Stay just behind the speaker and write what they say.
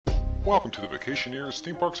Welcome to the Vacationeers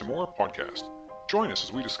Theme Parks and More podcast. Join us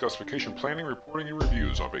as we discuss vacation planning, reporting, and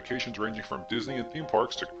reviews on vacations ranging from Disney and theme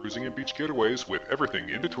parks to cruising and beach getaways with everything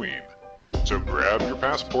in between. So grab your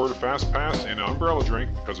passport, a fast pass, and an umbrella drink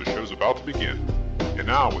because the show's about to begin. And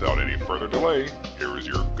now, without any further delay, here is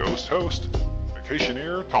your ghost host,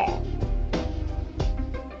 Vacationeer Tom.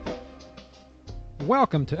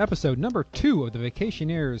 Welcome to episode number 2 of the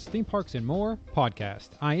Vacationeers Theme Parks and More podcast.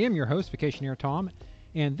 I am your host, Vacationeer Tom,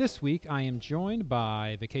 and this week I am joined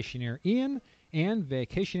by Vacationeer Ian and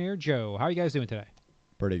Vacationeer Joe. How are you guys doing today?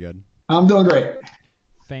 Pretty good. I'm doing great.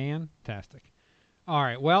 Fantastic. All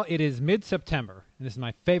right, well, it is mid-September, and this is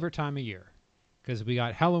my favorite time of year because we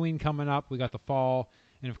got Halloween coming up, we got the fall,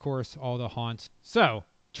 and of course, all the haunts. So,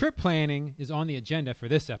 trip planning is on the agenda for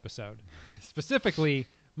this episode, specifically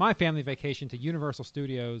my family vacation to Universal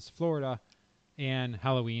Studios, Florida, and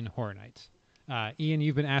Halloween Horror Nights. Ian,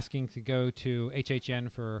 you've been asking to go to HHN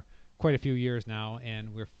for quite a few years now,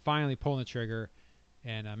 and we're finally pulling the trigger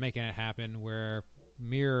and making it happen. We're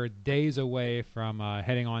mere days away from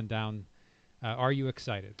heading on down. Are you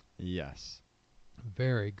excited? Yes.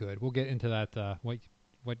 Very good. We'll get into that,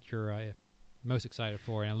 what you're most excited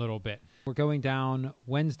for in a little bit. We're going down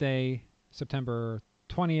Wednesday, September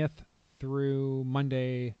 20th through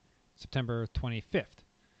Monday, September 25th.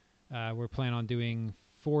 We're planning on doing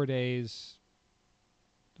 4 days.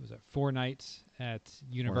 Was it 4 nights at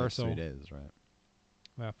Universal? 3 days,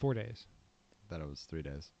 right? 4 days. I thought it was 3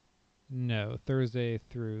 days. No, Thursday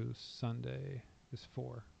through Sunday is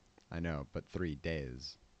 4. I know, but 3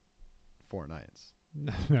 days. 4 nights.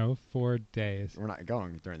 No, 4 days. We're not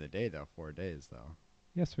going during the day, though. 4 days, though.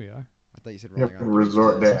 Yes, we are. I thought you said we're Yep, going on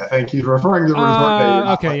resort day. I think he's referring to the resort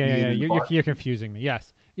day. Okay, yeah. You're confusing me.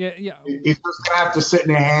 Yes. Yeah. He's just going to have to sit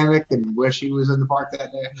in a hammock and wish he was in the park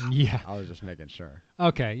that day. Yeah. I was just making sure.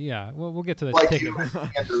 Okay, yeah. We'll get to the Like tickets.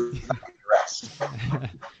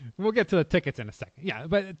 We'll get to the tickets in a second. Yeah,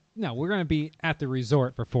 but no, we're going to be at the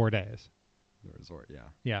resort for 4 days. The resort, yeah.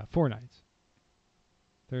 Yeah, 4 nights.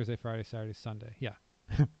 Thursday, Friday, Saturday, Sunday. Yeah.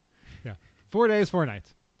 Yeah. 4 days, 4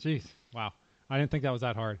 nights. Jeez. Wow. I didn't think that was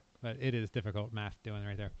that hard, but it is difficult math doing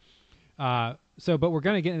right there. But we're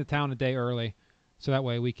going to get into town a day early, so that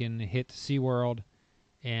way we can hit SeaWorld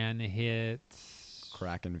and hit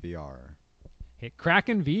Kraken VR. Hit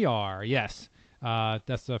Kraken VR, yes.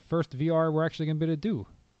 That's the first VR we're actually going to be able to do.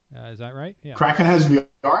 Is that right? Yeah. Kraken has VR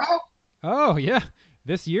now? Oh, yeah.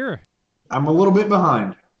 This year. I'm a little bit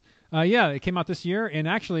behind. Yeah, it came out this year, and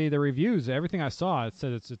actually the reviews, everything I saw, it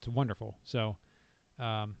said it's wonderful. So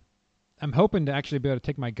I'm hoping to actually be able to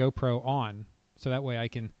take my GoPro on, so that way I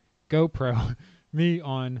can GoPro me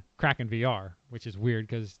on Kraken VR, which is weird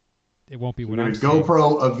because it won't be what I'm seeing.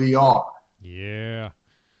 GoPro of VR. Yeah.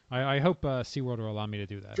 I hope SeaWorld will allow me to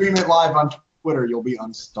do that. Stream it live on Twitter, you'll be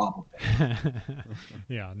unstoppable.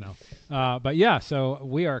 Yeah, no. But yeah, so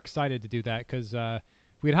we are excited to do that because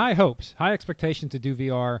we had high hopes, high expectations to do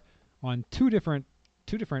VR on two different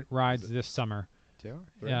rides this summer. 2?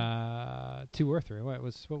 3? 2 or 3. What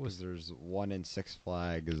was? There's one in Six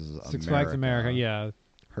Flags Six Flags America, yeah.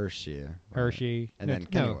 Hershey. And then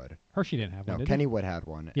Kennywood. Hershey didn't have one. No, did Kennywood had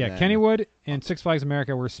one. Yeah, Kennywood and Six Flags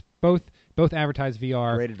America were both advertised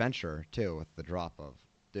VR. Great Adventure too, with the drop of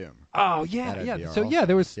Doom. Oh yeah. So yeah,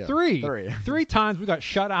 there was three times we got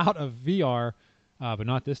shut out of VR, but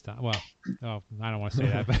not this time. Well, I don't want to say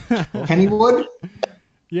that. But Kennywood?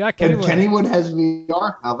 Yeah, And Kennywood. Kennywood has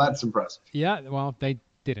VR? Now that's impressive. Yeah, well, they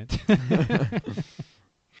didn't.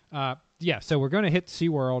 Yeah, so we're going to hit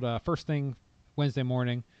SeaWorld first thing Wednesday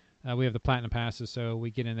morning. We have the Platinum Passes, so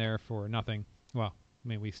we get in there for nothing. Well, I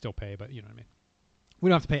mean, we still pay, but you know what I mean. We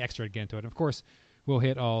don't have to pay extra to get into it. Of course, we'll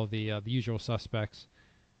hit all the usual suspects,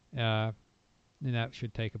 and that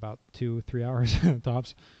should take about 2-3 hours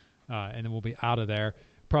tops, and then we'll be out of there.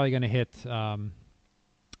 Probably going to hit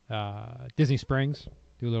Disney Springs,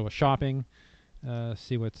 do a little shopping,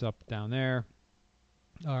 see what's up down there.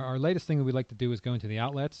 Our latest thing that we'd like to do is go into the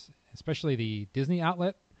outlets, especially the Disney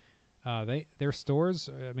outlet. Their stores,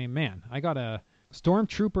 I mean, man, I got a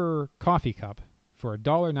Stormtrooper coffee cup for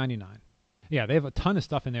 $1.99. Yeah, they have a ton of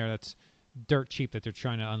stuff in there that's dirt cheap that they're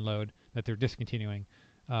trying to unload, that they're discontinuing.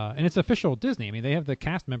 And it's official Disney. I mean, they have the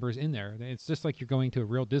cast members in there. It's just like you're going to a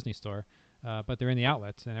real Disney store, but they're in the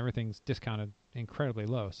outlets, and everything's discounted incredibly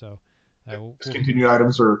low. So Discontinued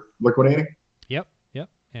items are liquidating? Yep.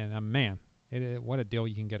 And man, what a deal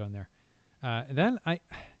you can get on there.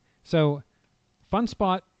 So Fun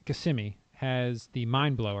Spot Kissimmee has the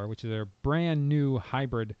Mind Blower, which is their brand new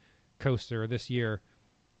hybrid coaster this year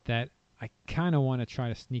that I kind of want to try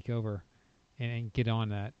to sneak over and get on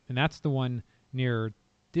that. And that's the one near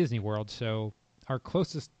Disney World. So our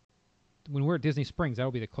closest when we're at Disney Springs,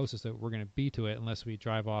 that'll be the closest that we're going to be to it, unless we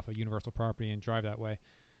drive off a Universal property and drive that way.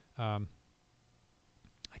 I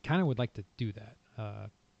kind of would like to do that.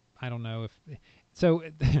 I don't know if so.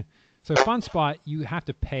 So Fun Spot, you have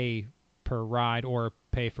to pay per ride or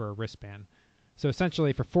pay for a wristband. So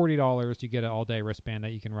essentially, for $40, you get an all-day wristband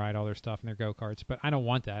that you can ride all their stuff and their go-karts. But I don't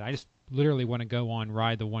want that. I just literally want to go on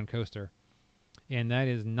ride the one coaster, and that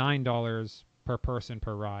is $9 per person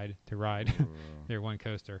per ride to ride their one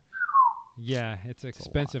coaster. Yeah, it's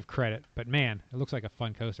expensive credit, but man, it looks like a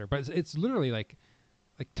fun coaster. But it's literally like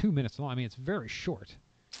 2 minutes long. I mean, it's very short.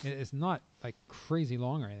 It's not like crazy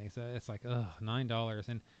long or anything. So it's like $9,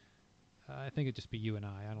 and I think it'd just be you and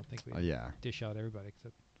I don't think we dish out everybody because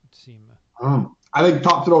it would seem. I think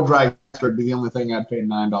Top Thrill Drag would be the only thing I'd pay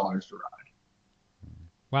 $9 to ride.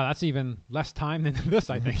 Wow, that's even less time than this,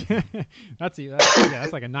 I think. that's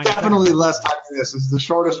like a 90. Definitely less time than this. This is the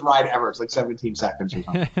shortest ride ever. It's like 17 seconds or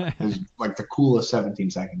something. It's like the coolest 17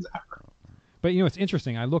 seconds ever. But it's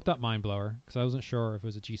interesting. I looked up Mind Blower because I wasn't sure if it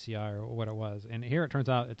was a GCI or what it was, and here it turns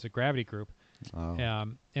out it's a Gravity Group. Oh.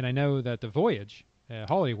 And I know that the Voyage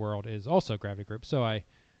Holiday World is also Gravity Group, so I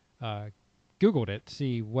Googled it to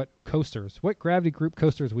see what Gravity Group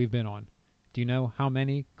coasters we've been on. Do you know how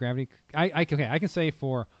many Gravity? I can say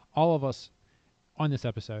for all of us on this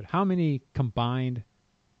episode, how many combined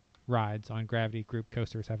rides on Gravity Group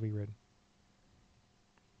coasters have we ridden?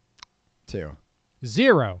 2.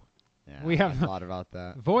 0. Yeah, We have I thought about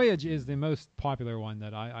that. Voyage is the most popular one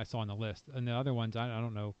that I saw on the list, and the other ones I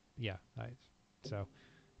don't know. Yeah,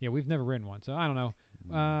 we've never ridden one, so I don't know.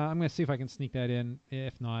 I'm gonna see if I can sneak that in.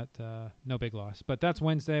 If not, no big loss. But that's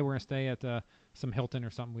Wednesday. We're gonna stay at some Hilton or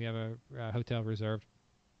something. We have a hotel reserved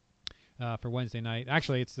for Wednesday night.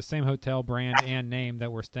 Actually, it's the same hotel brand and name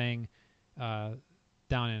that we're staying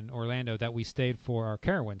down in Orlando that we stayed for our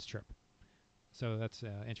Carowinds trip. So that's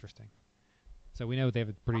interesting. So we know they have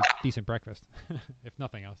a pretty decent breakfast, if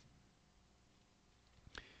nothing else.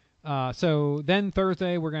 So then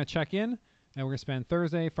Thursday, we're going to check in, and we're going to spend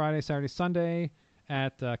Thursday, Friday, Saturday, Sunday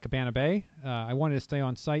at Cabana Bay. I wanted to stay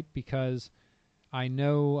on site because I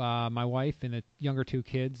know my wife and the younger 2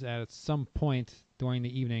 kids at some point during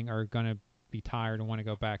the evening are going to be tired and want to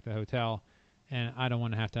go back to the hotel, and I don't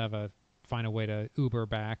want to have find a way to Uber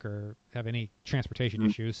back or have any transportation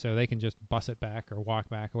issues, so they can just bus it back or walk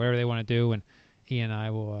back or whatever they want to do, and Ian and I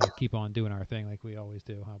will keep on doing our thing like we always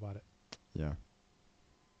do. How about it? Yeah.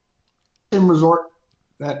 Same resort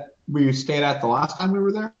that we stayed at the last time we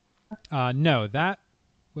were there? No, that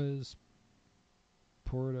was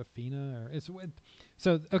Portofino.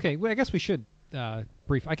 Okay. Well, I guess we should I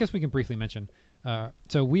guess we can briefly mention.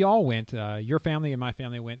 So we all went. Your family and my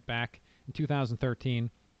family went back in 2013,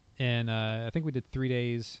 and I think we did 3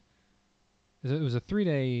 days. It was a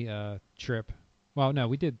 3-day trip. Well, no,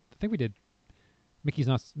 we did. I think we did Mickey's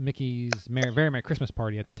Very Merry Christmas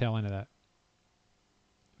Party at the tail end of that.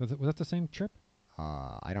 Was that the same trip?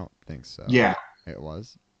 I don't think so. Yeah. It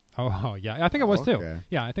was? Oh yeah. I think it was too.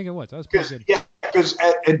 Yeah, I think it was. That was pretty good. Yeah, because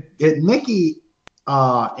at Mickey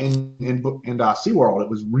in SeaWorld, it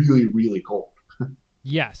was really, really cold.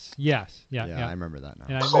 Yes. Yeah. I remember that now.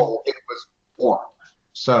 And So it was warm.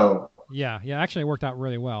 So yeah. Actually, it worked out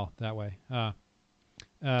really well that way.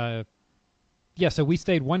 Yeah. So we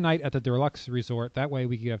stayed one night at the Deluxe Resort. That way,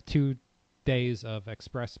 we could have 2 days of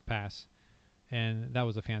Express Pass, and that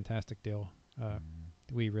was a fantastic deal.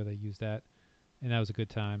 We really used that, and that was a good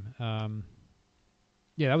time.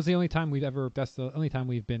 Yeah, that was the only time that's the only time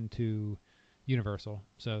we've been to Universal.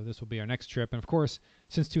 So this will be our next trip. And of course,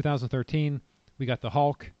 since 2013, we got the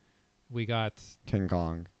Hulk, we got King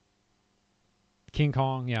Kong.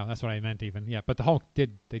 Yeah, that's what I meant even. Yeah, but the Hulk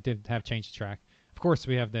did have changed the track. Of course,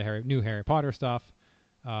 we have the new Harry Potter stuff.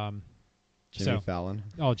 Jimmy Fallon.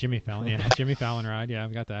 Oh, Jimmy Fallon. Yeah, Jimmy Fallon ride. Yeah,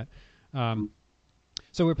 we got that.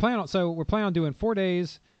 So we're planning on doing 4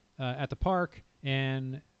 days at the park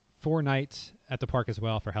and 4 nights at the park as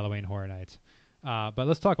well for Halloween Horror Nights. But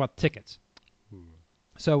let's talk about tickets.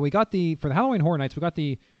 So we got for the Halloween Horror Nights, we got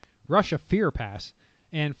the Rush of Fear Pass,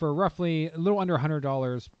 and for roughly a little under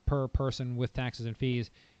 $100 per person with taxes and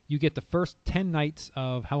fees, you get the first 10 nights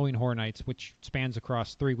of Halloween Horror Nights, which spans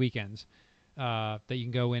across 3 weekends that you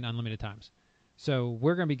can go in unlimited times. So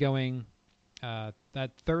we're going to be going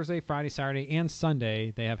that Thursday, Friday, Saturday, and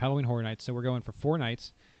Sunday. They have Halloween Horror Nights, so we're going for 4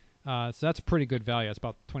 nights. So that's a pretty good value. It's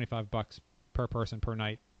about $25 per person per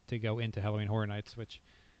night to go into Halloween Horror Nights, which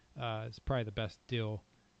is probably the best deal.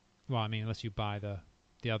 Well, I mean, unless you buy the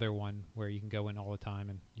other one where you can go in all the time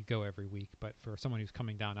and you go every week. But for someone who's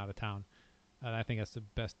coming down out of town, I think that's the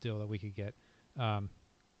best deal that we could get. And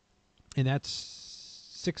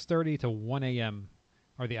that's 6:30 to 1 a.m.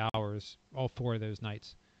 are the hours all 4 of those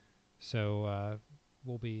nights. So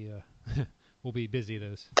we'll be we'll be busy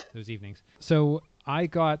those evenings. So I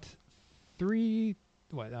got 2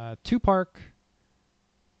 park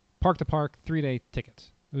to park 3-day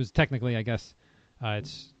tickets. It was technically, I guess,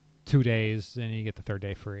 it's 2 days and you get the 3rd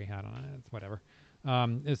day free. I don't know, it's whatever.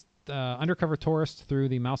 It's Undercover Tourist through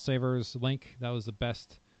the Mouse Savers link. That was the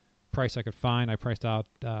best price I could find. I priced out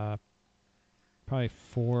probably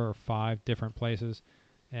 4 or 5 different places,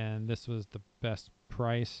 and this was the best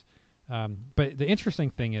price. But the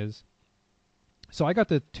interesting thing is, so I got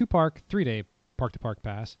the 2 park 3-day park to park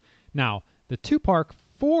pass. Now the 2 park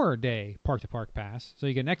 4-day park to park pass, so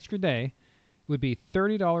you get an extra day, would be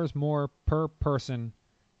 $30 more per person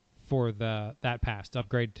for that pass to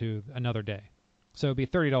upgrade to another day. So it'd be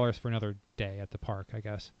 $30 for another day at the park, I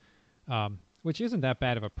guess, which isn't that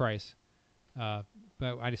bad of a price. But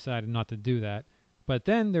I decided not to do that. But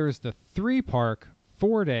then there's the 3 park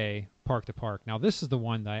 4-day park to park. Now this is the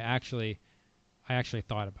one that I actually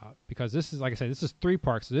thought about, because this is, like I said, this is 3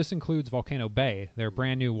 parks. So this includes Volcano Bay, their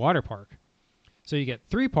brand new water park. So you get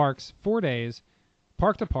 3 parks, 4 days,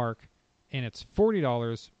 park to park, and it's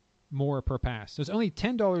 $40 more per pass. So it's only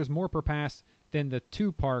 $10 more per pass than the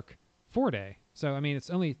 2 park 4-day. So I mean, it's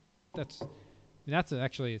only that's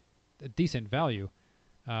actually a decent value.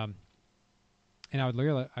 And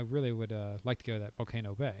I really would like to go to that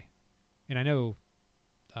Volcano Bay. And I know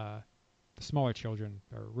the smaller children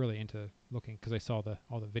are really into looking, because they saw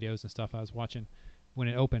all the videos and stuff I was watching when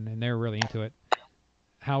it opened, and they're really into it.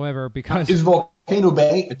 However, because is Volcano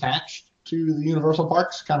Bay attached to the Universal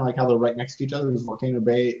parks, kind of like how they're right next to each other? Is Volcano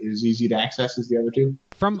Bay as easy to access as the other 2?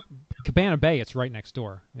 From Cabana Bay, it's right next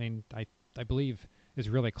door. I mean, I believe it's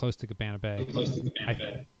really close to Cabana Bay.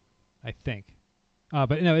 I think.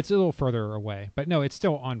 But no, it's a little further away. But no, it's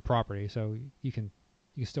still on property, so you can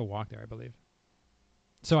still walk there, I believe.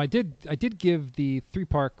 So I did give the 3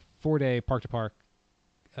 park 4-day park to park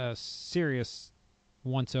a serious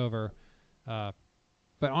once over.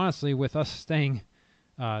 But honestly, with us staying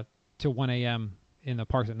till 1 a.m. in the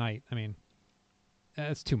parks at night, I mean,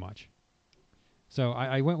 that's too much. So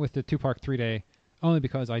I went with the 2 park 3-day only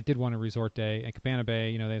because I did want a resort day. At Cabana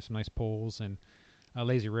Bay, they have some nice pools and a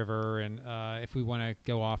lazy river, and if we want to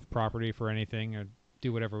go off property for anything or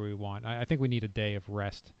do whatever we want, I think we need a day of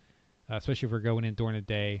rest, especially if we're going in during the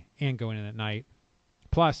day and going in at night.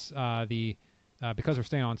 Plus, because we're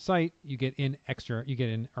staying on site, you get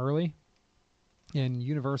in early. In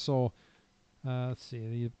Universal, let's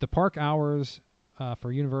see, the park hours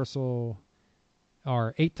for Universal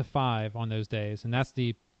are 8 to 5 on those days, and that's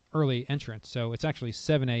the early entrance. So it's actually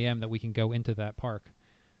 7 a.m. that we can go into that park.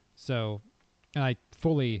 So, and I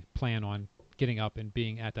fully plan on getting up and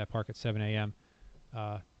being at that park at 7 a.m.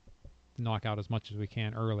 Knock out as much as we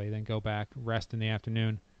can early, then go back, rest in the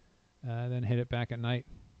afternoon, then hit it back at night.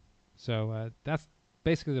 So that's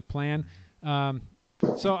basically the plan.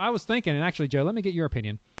 So I was thinking, and actually, Joe, let me get your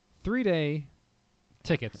opinion. 3-day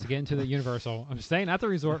tickets to get into the Universal. I'm staying at the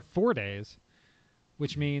resort 4 days,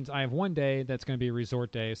 which means I have 1 day that's going to be a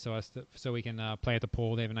resort day, so we can play at the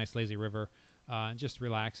pool. They have a nice lazy river, and just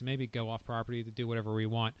relax and maybe go off property to do whatever we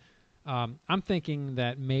want. I'm thinking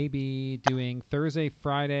that maybe doing Thursday,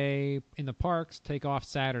 Friday in the parks, take off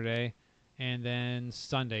Saturday, and then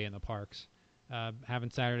Sunday in the parks. Having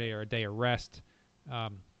Saturday or a day of rest.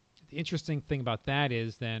 The interesting thing about that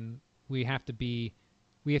is then we have to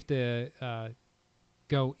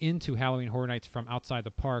go into Halloween Horror Nights from outside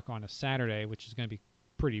the park on a Saturday, which is going to be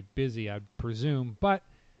pretty busy, I'd presume. But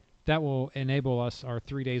that will enable us, our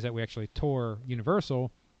 3 days that we actually tour Universal,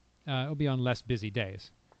 it'll be on less busy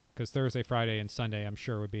days. Because Thursday, Friday, and Sunday, I'm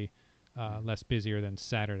sure, would be less busier than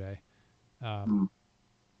Saturday. So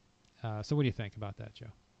what do you think about that, Joe?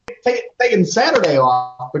 Taking Saturday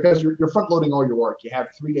off because you're front loading all your work. You have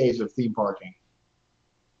 3 days of theme parking,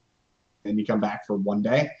 and you come back for 1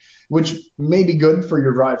 day, which may be good for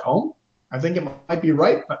your drive home. I think it might be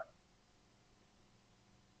right, but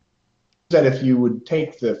that if you would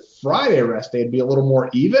take the Friday rest day, it'd be a little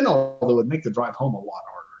more even, although it would make the drive home a lot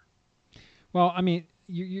harder. Well, I mean,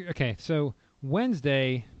 okay. So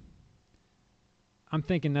Wednesday, I'm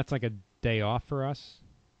thinking that's like a day off for us,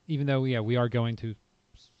 even though we are going to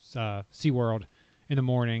SeaWorld in the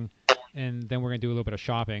morning, and then we're going to do a little bit of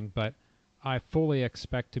shopping. But I fully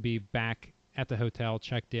expect to be back at the hotel,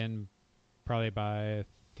 checked in probably by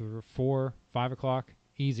 4, 5 o'clock,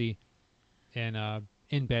 easy, and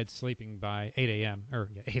in bed sleeping by 8 a.m. or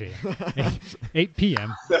 8 a.m. 8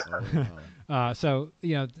 p.m. So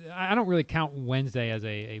I don't really count Wednesday as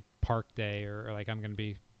a park day or like I'm going to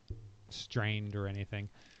be strained or anything.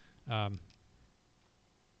 But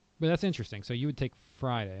that's interesting. So you would take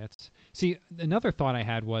Friday. See, another thought I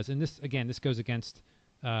had was, and this goes against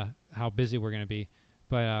how busy we're going to be,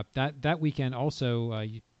 but that weekend also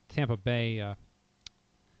Tampa Bay,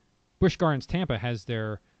 Busch Gardens Tampa has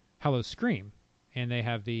their Hello Scream, and they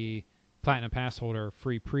have the Platinum Pass holder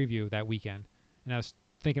free preview that weekend. And I was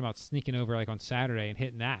thinking about sneaking over like on Saturday and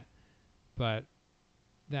hitting that, but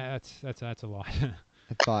that's a lot.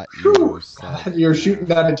 I thought you said You're shooting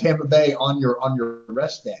down in Tampa Bay on your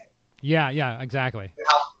rest day. Yeah, exactly.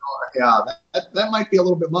 Yeah, that might be a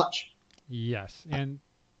little bit much. Yes, and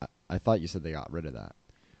I thought you said they got rid of that.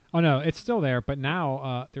 oh no, it's still there, but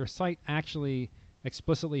now their site actually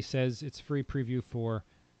explicitly says it's free preview for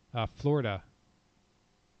Florida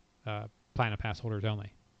Platinum Pass holders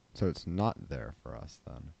only. So it's not there for us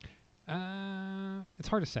then. It's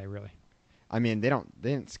hard to say, really. I mean, they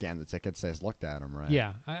didn't scan the tickets. They just looked at them, right?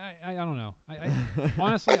 Yeah, I don't know. I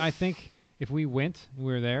honestly, I think if we went and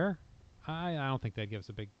we were there, I don't think that'd give us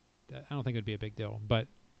a big. I don't think it'd be a big deal. But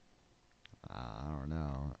I don't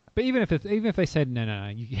know. But even if they said no,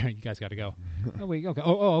 you guys got to go. Okay.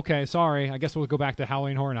 Okay. Sorry. I guess we'll go back to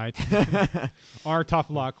Halloween Horror Nights. Our tough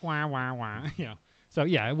luck. Wah wah wah. So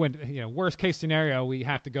yeah, it went. Worst case scenario, we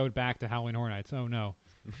have to go back to Halloween Horror Nights. Oh no.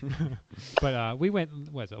 But we went.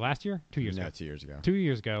 What was it? Last year? 2 years ago. 2 years ago. 2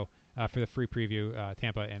 years ago for the free preview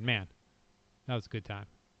Tampa, and man, that was a good time.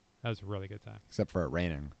 That was a really good time. Except for it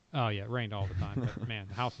raining. Oh yeah, it rained all the time. But man,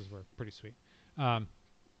 the houses were pretty sweet.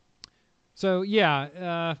 So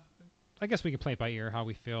yeah, I guess we can play it by ear how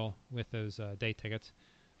we feel with those day tickets.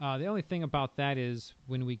 The only thing about that is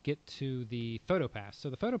when we get to the photo pass.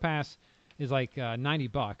 So the photo pass is like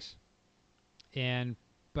 $90,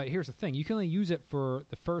 but here's the thing: you can only use it for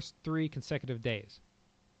the first 3 consecutive days.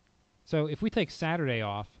 So if we take Saturday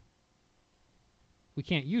off, we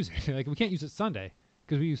can't use it. Like we can't use it Sunday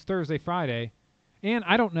because we use Thursday, Friday, and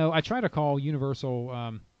I don't know. I try to call Universal.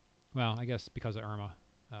 Well, I guess because of Irma.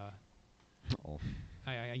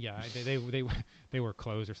 They were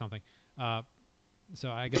closed or something. So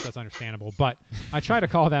I guess that's understandable. But I try to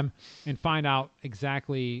call them and find out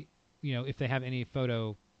exactly, if they have any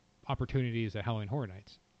photo opportunities at Halloween Horror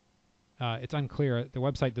Nights. It's unclear. The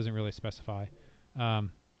website doesn't really specify.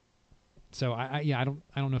 So I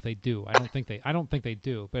don't know if they do. I don't think they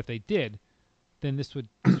do. But if they did, then this would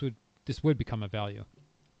become a value.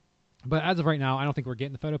 But as of right now, I don't think we're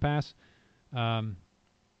getting the photo pass. I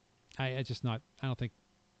don't think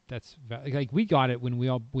that's like we got it when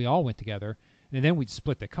we all went together, and then we'd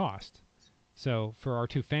split the cost. So for our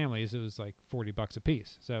 2 families, it was like $40 a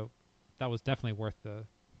piece. So that was definitely worth the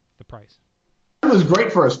price. It was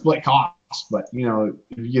great for a split cost, but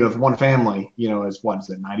if one family, is what is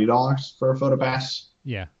it, $90 for a photo pass?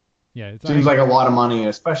 Yeah. Seems like a lot of money,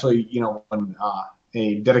 especially when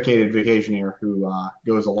a dedicated vacationeer who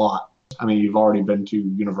goes a lot. I mean, you've already been to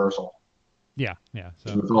Universal. Yeah.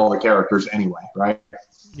 So with all the characters anyway, right?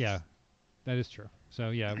 Yeah, that is true.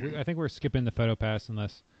 So yeah, I think we're skipping the photo pass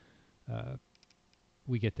unless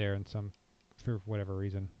we get there for whatever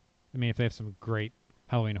reason. I mean, if they have some great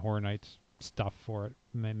Halloween Horror Nights stuff for it,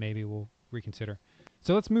 maybe we'll reconsider.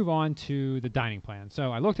 So let's move on to the dining plan.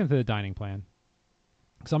 So I looked into the dining plan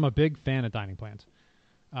because I'm a big fan of dining plans.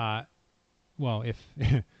 Well, if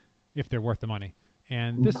they're worth the money.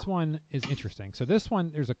 And this one is interesting. So this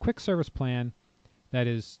one, there's a quick service plan that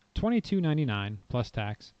is $22.99 plus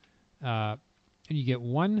tax. And you get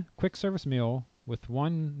 1 quick service meal with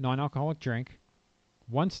 1 non-alcoholic drink,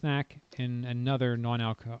 1 snack, and another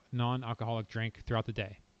non-alcoholic drink throughout the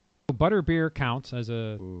day. Butterbeer counts as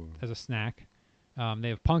a snack. They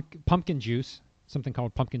have pumpkin juice, something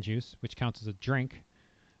called pumpkin juice, which counts as a drink.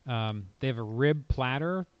 They have a rib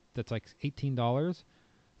platter that's like $18.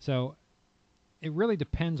 So it really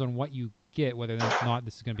depends on what you get, whether or not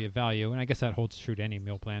this is going to be a value, and I guess that holds true to any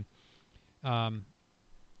meal plan.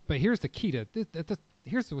 But here's the key to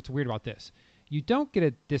here's what's weird about this: you don't get a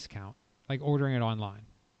discount like ordering it online.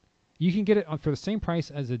 You can get it for the same price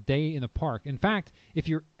as a day in the park. In fact, if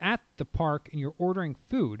you're at the park and you're ordering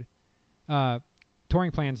food,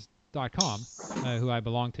 touringplans.com, who I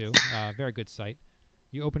belong to, very good site.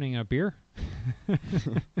 You opening a beer?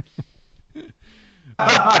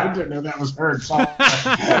 I didn't know that was heard.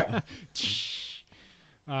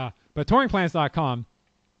 But touringplans.com,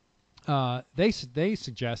 they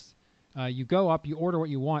suggest you go up, you order what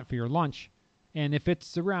you want for your lunch, and if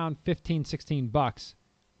it's around $15-16,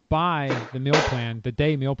 buy the meal plan, the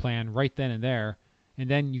day meal plan, right then and there, and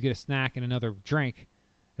then you get a snack and another drink,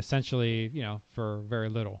 essentially, for very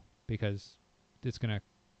little, because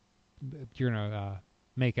you're gonna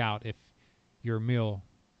make out if your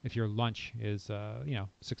lunch is $16 or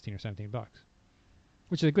 $17,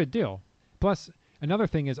 which is a good deal. Plus, Another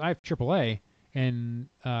thing is I have AAA, and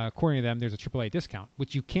according to them, there's a AAA discount,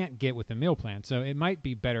 which you can't get with the meal plan. So it might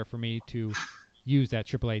be better for me to use that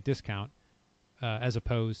AAA discount as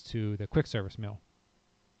opposed to the quick service meal.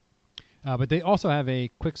 But they also have a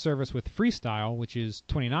quick service with freestyle, which is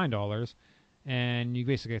 $29, and you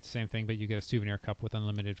basically get the same thing, but you get a souvenir cup with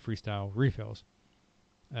unlimited freestyle refills.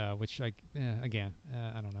 Which again,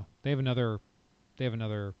 I don't know. They have another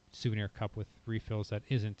souvenir cup with refills that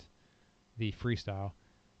isn't the freestyle,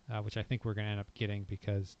 which I think we're going to end up getting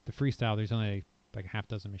because the freestyle, there's only like a half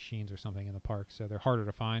dozen machines or something in the park, so they're harder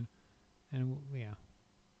to find. And yeah,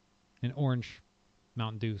 an orange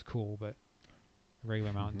Mountain Dew is cool, but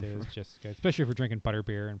regular Mountain Dew is just good, especially if we're drinking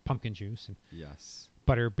butterbeer and pumpkin juice and Yes.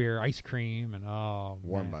 butterbeer ice cream and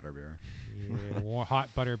Warm man. butterbeer. Yeah, hot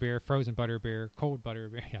butterbeer, frozen butterbeer, cold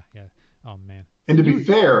butterbeer. Yeah. Oh man. And to be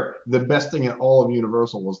fair, the best thing at all of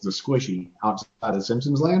Universal was the squishy outside of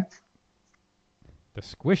Simpsons Land. The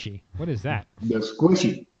squishy. What is that? The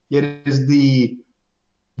squishy. It is the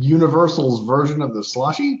Universal's version of the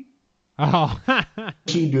slushy. Oh.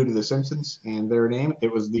 Due to the Simpsons and their name, it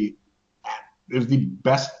was the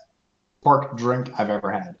best park drink I've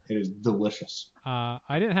ever had. It is delicious. I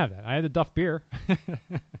didn't have that. I had the Duff beer,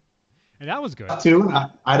 and that was good. Too. And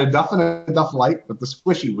I had a Duff and a Duff Light, but the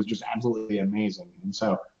squishy was just absolutely amazing. And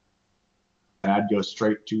so I'd go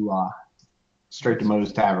straight to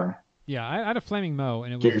Moe's Tavern. Yeah, I had a Flaming Moe,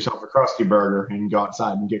 and it was Get yourself a Krusty Burger and go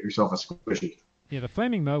outside and get yourself a squishy. Yeah, the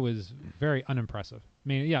Flaming Moe was very unimpressive. I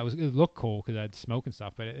mean, yeah, it looked cool because it had smoke and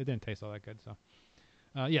stuff, but it didn't taste all that good. So,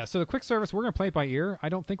 yeah, so the quick service, we're gonna play it by ear. I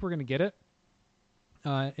don't think we're gonna get it,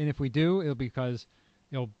 and if we do, it'll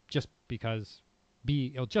just be because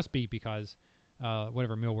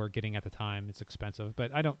whatever meal we're getting at the time, it's expensive.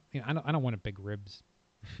 But I don't want a big ribs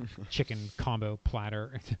chicken combo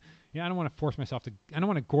platter. Yeah, I don't want to force myself to. I don't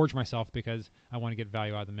want to gorge myself because I want to get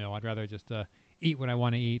value out of the meal. I'd rather just eat what I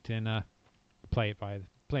want to eat and play it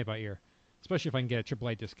by ear, especially if I can get a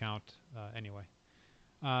AAA discount anyway.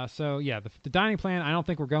 So yeah, the dining plan, I don't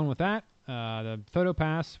think we're going with that. The photo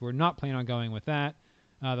pass, we're not planning on going with that.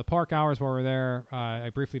 The park hours while we're there,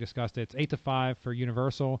 I briefly discussed it. It's 8 to 5 for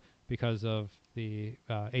Universal because of the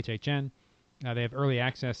HHN. They have early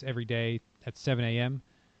access every day at 7 a.m.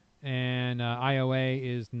 And IOA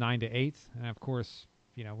is 9 to 8. And of course,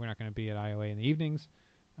 we're not going to be at IOA in the evenings.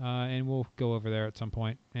 And we'll go over there at some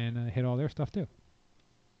point and hit all their stuff too.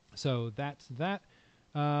 So that's that.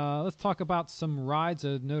 Let's talk about some rides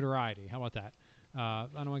of notoriety. How about that? I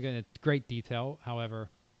don't want to get into great detail. However,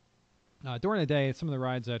 during the day, some of the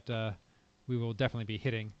rides that we will definitely be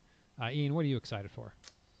hitting. Ian, what are you excited for?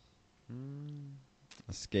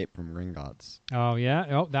 Escape from Gringotts. Oh, yeah?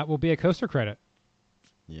 Oh, that will be a coaster credit.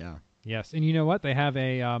 Yeah. Yes. And you know what? They have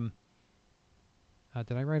a...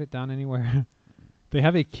 did I write it down anywhere? They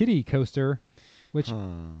have a kiddie coaster, which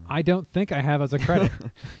I don't think I have as a credit.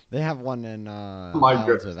 They have one in My Islands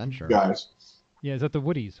goodness, of Adventure. guys. Yeah, is that the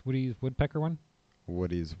Woody's Woodpecker one?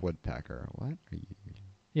 Woody's Woodpecker. What are you?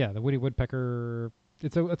 Yeah, the Woody Woodpecker.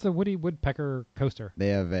 It's a Woody Woodpecker coaster. They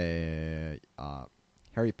have a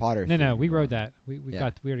Harry Potter. No, we themed rode one. that. We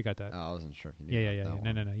already got that. Oh, I wasn't sure if you knew. Yeah. about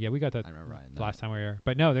that one. No. Yeah, we got that. I remember riding last that. time we were here.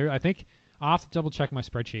 But no, I think I'll have to double check my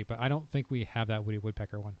spreadsheet, but I don't think we have that Woody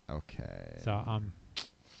Woodpecker one. Okay. So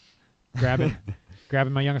grabbing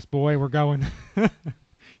my youngest boy, we're going. He's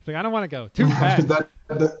like, I don't want to go. Too bad.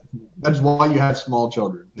 That's why you have small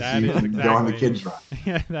children. That You is can go on the exactly- kids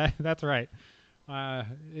ride. Yeah, that's right.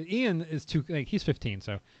 Ian is too. He's 15,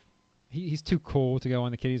 so he's too cool to go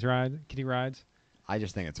on the kiddie rides. I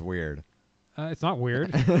just think it's weird. It's not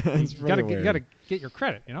weird. It's you really gotta weird. get your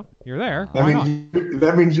credit. You're there. Why not?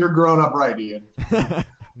 That means you're grown up, right, Ian?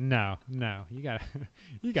 No, you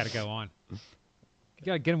gotta go on. You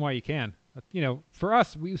gotta get them while you can. For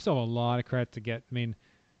us, we still have a lot of credit to get. I mean,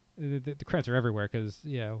 the credits are everywhere because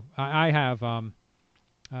I have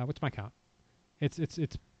what's my count? It's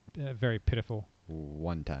very pitiful.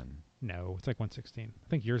 110. No, it's like 116. I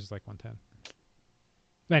think yours is like 110.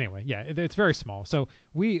 But anyway, yeah, it's very small. So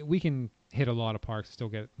we can hit a lot of parks and still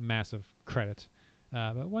get massive credits.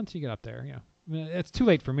 But once you get up there, it's too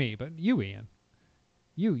late for me. But you, Ian,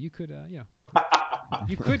 you could,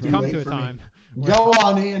 you could Too come late to a for me. time. where- Go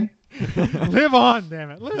on, Ian. Live on,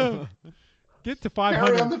 damn it, live. Get to Carry on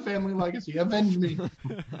 500. the family legacy. Avenge me.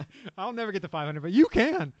 I'll never get to 500, but you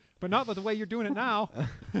can. But not with the way you're doing it now.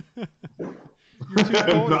 You're too cool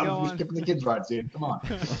to go You're on. skipping the kids' rides, Ian. Come on.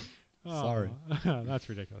 Oh, Sorry. that's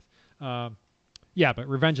ridiculous. Yeah, but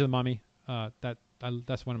Revenge of the Mummy,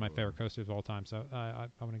 that's one of my favorite coasters of all time. So I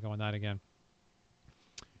want to go on that again.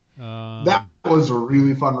 That was a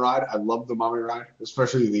really fun ride. I love the Mummy ride,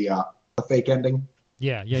 especially the the fake ending.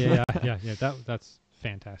 Yeah. That's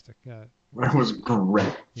fantastic. It was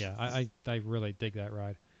great. Yeah, I really dig that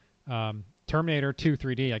ride. Terminator 2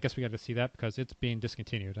 3D. I guess we got to see that because it's being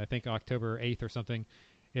discontinued. I think October 8th or something,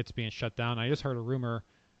 it's being shut down. I just heard a rumor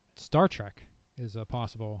Star Trek is a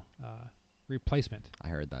possible replacement. I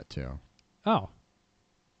heard that too. Oh.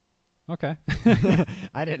 Okay.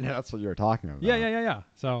 I didn't know that's what you were talking about. Yeah.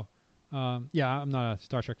 So, yeah, I'm not a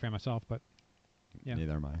Star Trek fan myself, but yeah.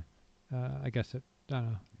 Neither am I. I guess it. I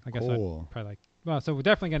don't know. I guess Cool. I'd probably like. Well, so we're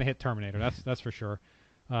definitely gonna hit Terminator. That's for sure.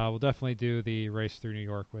 We'll definitely do the race through New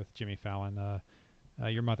York with Jimmy Fallon.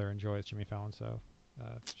 Your mother enjoys Jimmy Fallon, so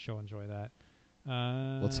she'll enjoy that.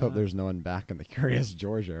 Let's hope there's no one back in the Curious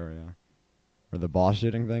George area, where the ball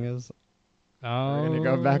shooting thing is. Oh, We're gonna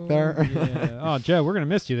go back there. Yeah. Oh, Joe, we're gonna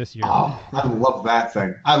miss you this year. Oh, I love that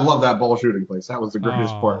thing. I love that ball shooting place. That was the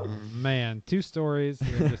greatest part. Man, 2 stories,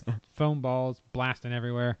 just foam balls blasting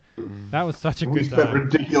everywhere. That was such a We good spent time.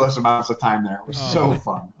 ridiculous amounts of time there. It was so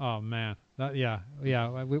fun. Oh man, yeah.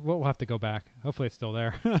 We'll have to go back. Hopefully, it's still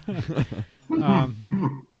there.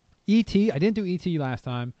 E.T. I didn't do E.T. last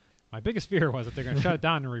time. My biggest fear was that they're gonna shut it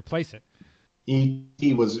down and replace it.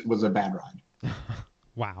 E.T. was a bad ride.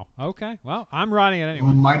 Wow. Okay. Well, I'm riding it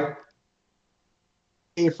anyway. Might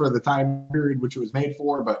pay for the time period which it was made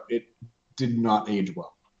for, but it did not age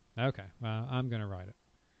well. Okay. Well, I'm gonna ride it.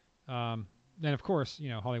 Then of course,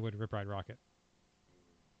 Hollywood Rip Ride Rocket.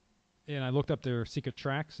 And I looked up their secret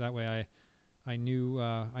tracks. That way, I knew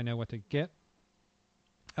I know what to get.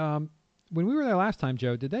 When we were there last time,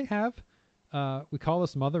 Joe, did they have We Call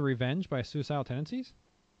This Mother Revenge by Suicidal Tendencies?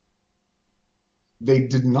 They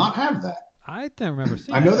did not have that. I don't remember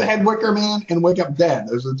seeing I know that. they had Wicker Man and Wake Up Dead.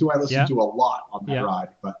 Those are the 2 I listened Yeah. to a lot on that Yeah. ride.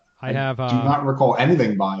 But I have. do not recall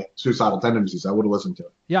anything by Suicidal Tendencies. I would have listened to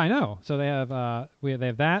it. Yeah, I know. So they have they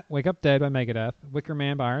have that Wake Up Dead by Megadeth, Wicker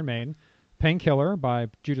Man by Iron Maiden, Painkiller by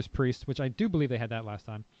Judas Priest, which I do believe they had that last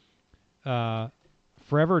time.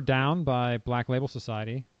 Forever Down by Black Label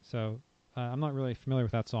Society. So I'm not really familiar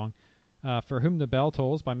with that song. For Whom the Bell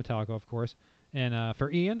Tolls by Metallica, of course, and for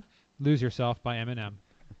Ian, Lose Yourself by Eminem.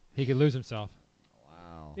 He could lose himself.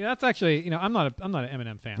 Wow. Yeah, that's actually I'm not an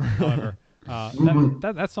Eminem fan. However,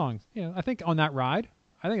 that song, I think on that ride,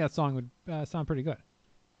 I think that song would sound pretty good.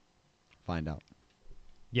 Find out.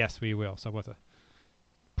 Yes, we will. So we'll have to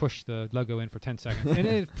push the logo in for 10 seconds.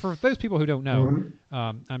 And for those people who don't know,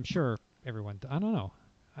 I'm sure everyone, I don't know.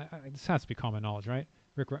 This has to be common knowledge, right?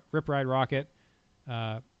 Rip Ride Rocket,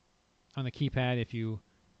 on the keypad, if you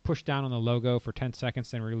push down on the logo for 10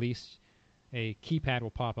 seconds and release, a keypad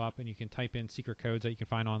will pop up and you can type in secret codes that you can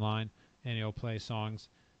find online and it'll play songs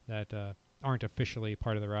that aren't officially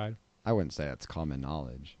part of the ride. I wouldn't say that's common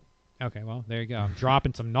knowledge. Okay, well, there you go. I'm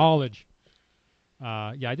dropping some knowledge.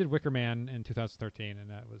 I did Wicker Man in 2013, and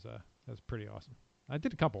that was pretty awesome. I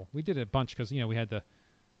did a couple. We did a bunch because we had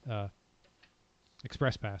the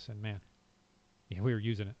Express Pass, and man, we were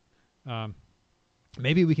using it.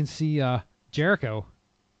 Maybe we can see Jericho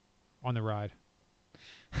on the ride.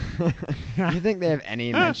 Do you think they have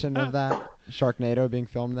any mention of that Sharknado being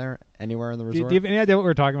filmed there anywhere in the Do resort? you have any idea what we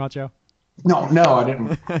were talking about, Joe? No, I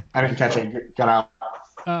didn't. I didn't catch it. Got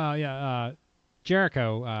out.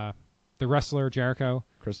 Jericho, the wrestler Jericho,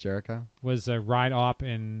 Chris Jericho? was a ride op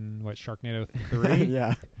in Sharknado 3?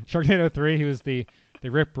 Yeah. Sharknado 3, he was the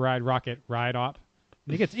Rip Ride Rocket ride op.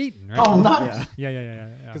 And he gets eaten, right? Oh, nice. Yeah. Yeah.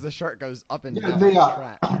 Because the shark goes up and Yeah, down they, the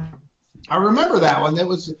track. I remember that one.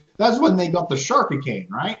 That's when they got the Sharkicane,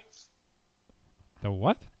 right? The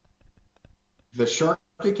what? The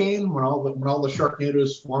Sharkicane, when all the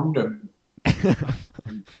Sharknadoes formed and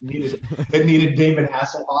needed David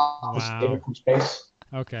Hasselhoff to save it from space.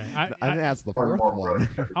 Okay. I think that's the fourth one.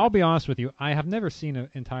 I'll be honest with you. I have never seen an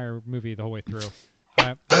entire movie the whole way through.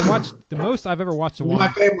 I watched the most I've ever watched. My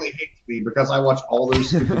family hates me because I watch all those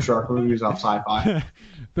stupid shark movies on Sci-Fi.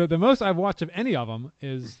 The most I've watched of any of them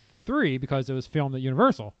is 3 because it was filmed at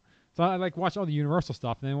Universal. So I watched all the Universal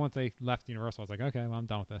stuff, and then once they left Universal, I was like, okay, well, I'm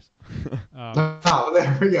done with this. Oh,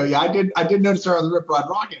 there we go. Yeah, I did notice her on the Rip Ride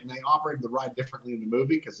Rocket, and they operated the ride differently in the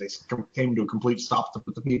movie because they came to a complete stop to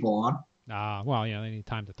put the people on. Well, they need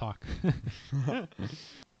time to talk.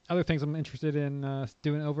 Other things I'm interested in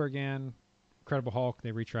doing over again. Incredible Hulk,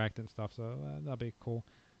 they retracked and stuff, so that'll be cool.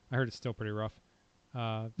 I heard it's still pretty rough.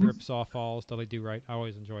 Ripsaw Falls, Dudley Do Right. I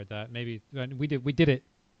always enjoyed that. Maybe we did it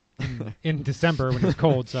in December when it was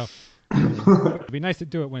cold, so it'd be nice to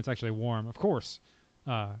do it when it's actually warm. Of course,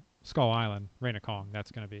 Skull Island, Reign of Kong.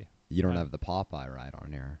 That's going to be. You don't have the Popeye ride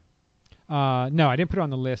on here. No, I didn't put it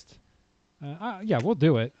on the list. Yeah, we'll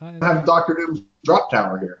do it. I have Dr. Doom's drop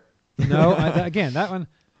tower here. No, again, that one,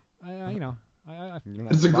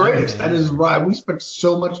 It's the greatest. That is why we spent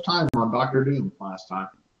so much time on Doctor Doom last time.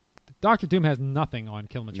 Doctor Doom has nothing on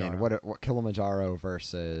Kilimanjaro. Man, what Kilimanjaro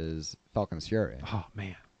versus Falcon's Fury? Oh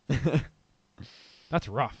man, that's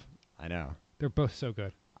rough. I know. They're both so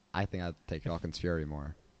good. I think I'd take Falcon's Fury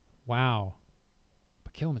more. Wow,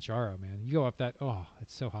 but Kilimanjaro, man, you go up that. Oh,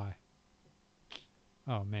 it's so high.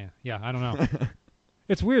 Oh man, yeah, I don't know.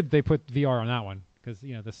 It's weird they put VR on that one because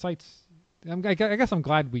the sites. I guess I'm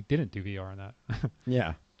glad we didn't do VR on that.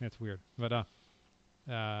 Yeah. It's weird, but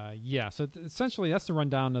yeah. So essentially, that's the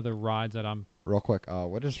rundown of the rides that I'm. Real quick,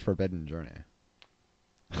 what is Forbidden Journey?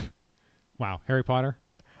 Wow, Harry Potter.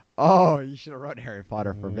 Oh, you should have wrote Harry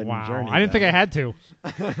Potter Forbidden Journey. I didn't think I had to.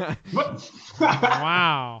 What?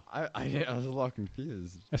 Wow. I was a little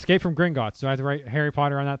confused. Escape from Gringotts. Do I have to write Harry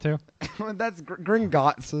Potter on that too? That's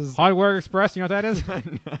Gringotts is. Hollywood Express. You know what that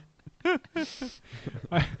is?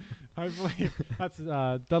 I believe that's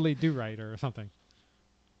Dudley Do-Right or something.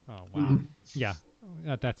 Oh wow. Mm-hmm. Yeah,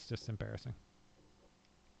 that's just embarrassing.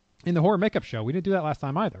 In the horror makeup show, we didn't do that last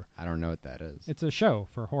time either. I don't know what that is. It's a show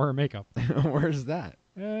for horror makeup. Where's that?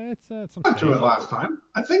 It's some. I to it last time.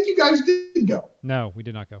 I think you guys did go. No, we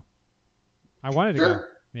did not go. I wanted to Sure.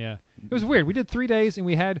 go. Yeah, it was weird. We did 3 days and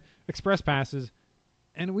we had express passes,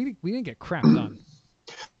 and we didn't get crap done.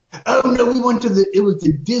 Oh no, we went to it was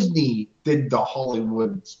the Disney did the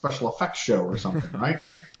Hollywood special effects show or something, right?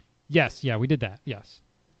 Yes, yeah, we did that. Yes.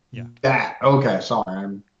 Yeah. That okay,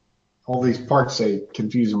 sorry. All these parks say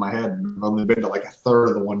confused in my head. I've only been to like a third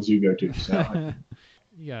of the ones you go to. So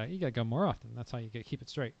Yeah, you gotta go more often. That's how you keep it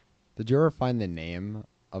straight. Did you ever find the name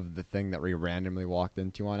of the thing that we randomly walked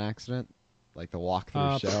into on accident? Like the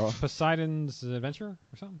walkthrough show? Poseidon's Adventure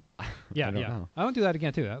or something? Yeah, I don't yeah. know. I want to do that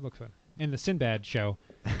again too. That looks fun. And the Sinbad show.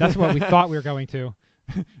 That's what we thought we were going to.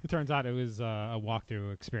 It turns out it was a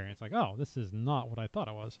walkthrough experience. Like, oh, this is not what I thought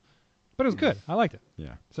it was. But it was good. I liked it.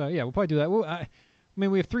 Yeah. So yeah, we'll probably do that. I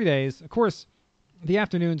mean, we have 3 days. Of course, the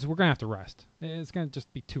afternoons we're gonna have to rest. It's gonna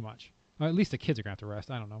just be too much. Or at least the kids are gonna have to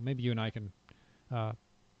rest. I don't know. Maybe you and I can.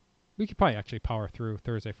 We could probably actually power through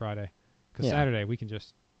Thursday, Friday, because Saturday we can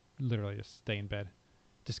just literally just stay in bed.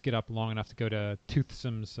 Just get up long enough to go to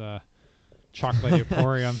Toothsome's chocolate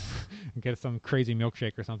emporium and get some crazy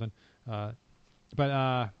milkshake or something.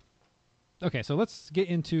 Okay, so let's get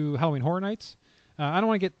into Halloween Horror Nights. I don't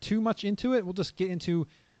want to get too much into it. We'll just get into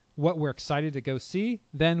what we're excited to go see.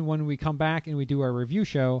 Then when we come back and we do our review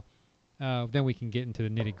show, then we can get into the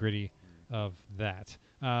nitty-gritty of that.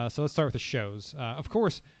 So let's start with the shows. Of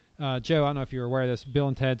course, Joe, I don't know if you're aware of this, Bill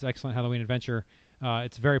and Ted's Excellent Halloween Adventure.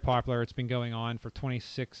 It's very popular. It's been going on for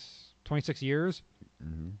 26 years.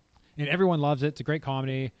 Mm-hmm. And everyone loves it. It's a great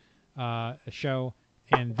comedy show.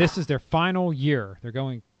 And this is their final year. They're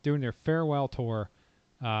doing their farewell tour.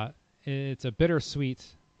 It's a bittersweet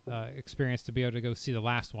experience to be able to go see the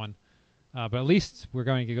last one. But at least we're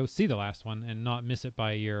going to go see the last one and not miss it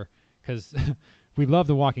by a year, because we love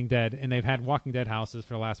The Walking Dead, and they've had Walking Dead houses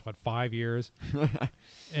for the last, 5 years?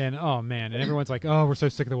 And, oh, man, and everyone's like, oh, we're so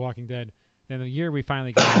sick of The Walking Dead. Then the year we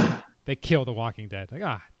finally got they killed The Walking Dead. Like,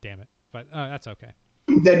 damn it. But that's okay.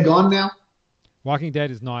 Dead gone now? Walking Dead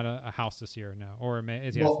is not a house this year, no. Or it may,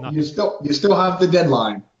 Well, it's not. you still have the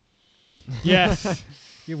deadline. Yes.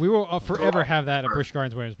 Yeah, we will forever have that at Busch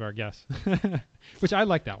Gardens, Williamsburg, yes. Which I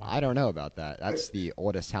like that one. I don't know about that. That's the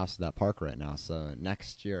oldest house in that park right now. So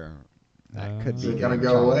next year, that could be Is it going to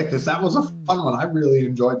go away? Because that was a fun one. I really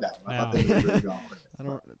enjoyed that one. I thought they did really well.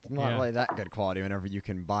 It's not really that good quality whenever you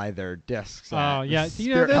can buy their discs. Oh, yeah. Do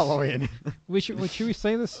you know Spirit this? Halloween. Should we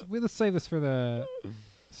say this? Let's save this for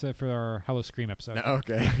our Hello Scream episode. No,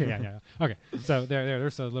 okay. yeah. Okay. So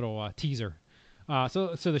there's a little teaser.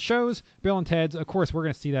 So the shows, Bill and Ted's, of course, we're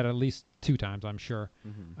going to see that at least 2 times, I'm sure,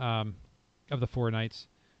 of the 4 nights.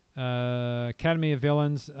 Academy of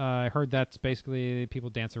Villains, I heard that's basically people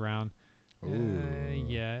dance around.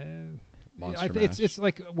 Yeah. It's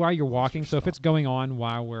like while you're walking, so if it's going on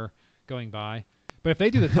while we're going by. But if they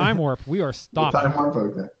do the time warp, we are stopping. Time warp,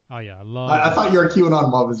 okay. Oh, yeah. I love I thought you were queuing on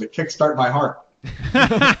what was it? Kickstart My Heart.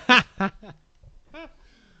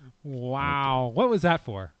 Wow. What was that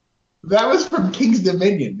for? That was from King's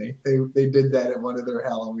Dominion. They did that at one of their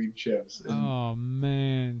Halloween shows. Oh,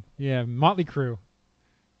 man. Yeah, Motley Crue.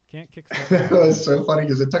 Can't kickstart. It was so funny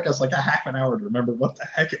because it took us like a half an hour to remember what the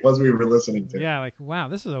heck it was we were listening to. Yeah, like, wow,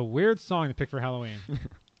 this is a weird song to pick for Halloween.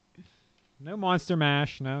 No Monster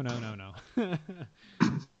Mash. No.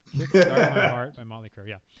 Kickstart My Heart by Motley Crue.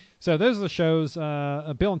 Yeah. So those are the shows.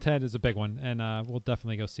 Bill and Ted is a big one, and we'll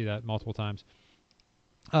definitely go see that multiple times.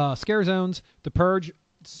 Scare Zones, The Purge,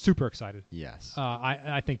 super excited. Yes.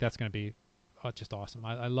 I think that's going to be just awesome.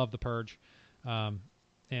 I love The Purge.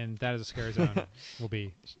 and that is a scare zone will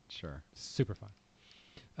be Sure. super fun.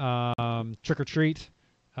 Trick or Treat.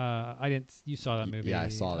 I didn't. You saw that movie? Yeah, I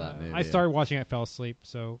saw that movie. I started watching it, fell asleep,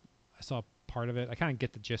 so I saw part of it. I kind of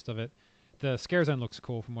get the gist of it. The scare zone looks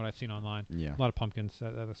cool from what I've seen online. Yeah. A lot of pumpkins.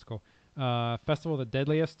 That looks cool. Festival of the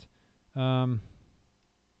Deadliest.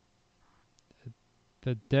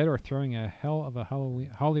 The dead are throwing a hell of a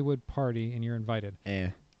Hollywood party, and you're invited.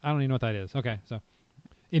 I don't even know what that is. Okay, so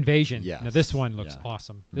Invasion. Yes. Now this one looks Yeah.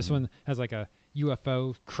 awesome. This one has like a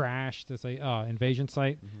UFO crash. There's a invasion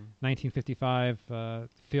site, 1955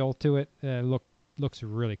 feel to it. Looks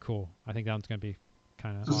really cool. I think that one's gonna be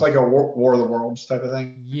kind of. It's like a War of the Worlds type of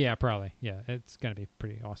thing. Yeah, probably. Yeah, it's gonna be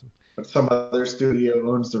pretty awesome. But some other studio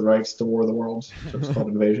owns the rights to War of the Worlds, so it's called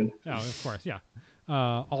Invasion. Oh, of course, yeah.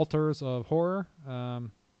 Altars of Horror.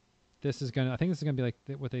 This is gonna. I think this is gonna be like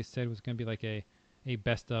what they said was gonna be like a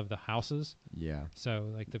best of the houses. Yeah. So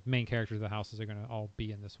like the main characters of the houses are gonna all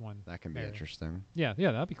be in this one. That can be area. interesting. Yeah,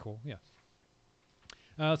 that'd be cool. Yeah.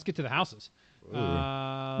 Let's get to the houses. Ooh.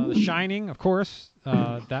 The Shining, of course.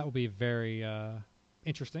 That will be very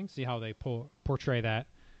interesting. See how they portray that.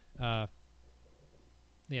 Yeah,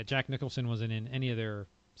 Jack Nicholson wasn't in any of their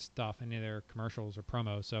stuff, any of their commercials or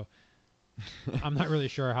promos, so I'm not really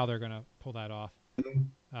sure how they're gonna pull that off.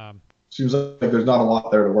 Seems like there's not a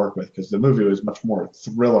lot there to work with because the movie was much more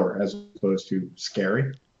thriller as opposed to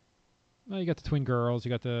scary. Well, you got the twin girls, you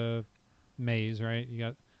got the maze, right? You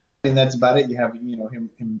got. And that's about it. You have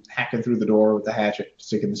him hacking through the door with the hatchet,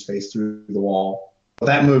 sticking his face through the wall. But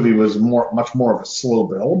that movie was much more of a slow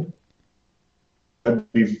build.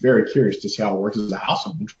 I'd be very curious to see how it works as a house.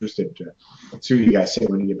 I'm interested to see what you guys say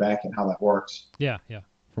when you get back and how that works. Yeah.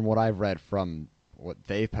 From what I've read from what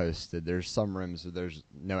they posted, there's some rooms where there's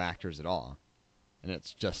no actors at all, and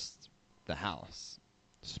it's just the house.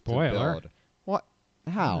 Spoiler. What?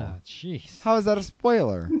 How? Jeez. How is that a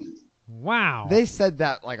spoiler? Wow. They said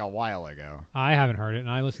that like a while ago. I haven't heard it, and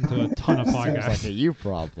I listened to a ton of Seems podcasts. like a you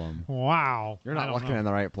problem. Wow. You're I not don't looking know. in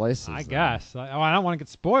the right places. I then. guess. I don't want to get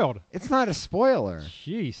spoiled. It's not a spoiler.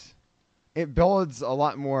 Jeez. It builds a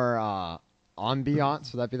lot more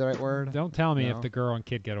ambiance. Would that be the right word? Don't tell me No. if the girl and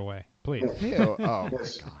kid get away, please. Ew. Oh my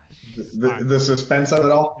Yes. gosh. The suspense of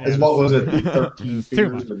it all Yeah, is what was it? The 13 it's too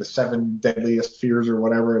fears much. or the 7 deadliest fears or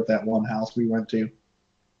whatever at that one house we went to.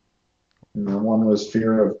 And the one was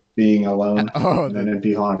fear of being alone Oh, in an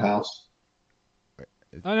empty haunted house.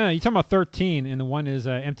 Oh no, you're talking about 13, and the one is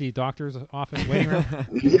empty doctor's office waiting room.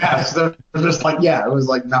 Yes, they're just like, yeah, it was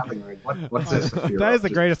like nothing. Like, what's this? the fear That of? is the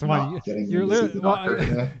Just greatest not one. getting You're in to see literally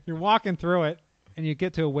the doctor. you're walking through it, and you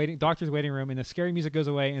get to a doctor's waiting room, and the scary music goes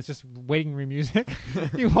away, and it's just waiting room music.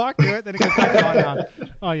 You walk through it, then it goes back on.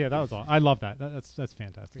 Oh yeah, that was all. I love that. That's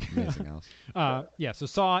fantastic. Amazing house. Yeah. So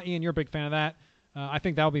Saw, Ian, you're a big fan of that. I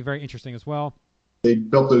think that will be very interesting as well. They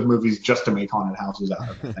built those movies just to make haunted houses out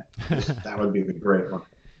of it. That would be the great one.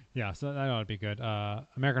 Yeah, so that ought to be good.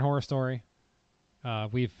 American Horror Story.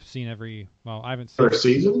 We've seen I haven't seen. First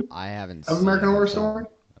season I haven't of seen American it, Horror so Story?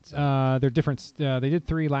 that's it. They're different. They did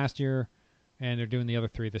 3 last year, and they're doing the other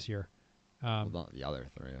 3 this year. Well, not the other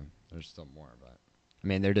 3. There's still more, but I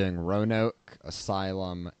mean, they're doing Roanoke,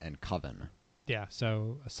 Asylum, and Coven. Yeah,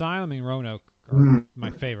 so Asylum and Roanoke are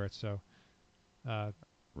my favorites. So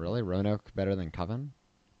Really, Roanoke better than Coven?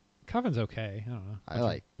 Coven's okay. I don't know. I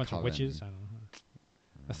like bunch of Coven. witches. I don't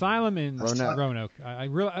know. Asylum and Roanoke. I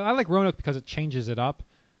like Roanoke because it changes it up.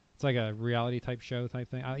 It's like a reality type show type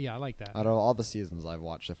thing. Yeah, I like that. Out of all the seasons I've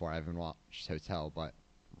watched so far, I haven't watched Hotel, but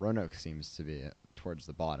Roanoke seems to be towards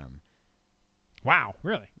the bottom. Wow,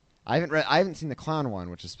 really? I haven't seen the clown one,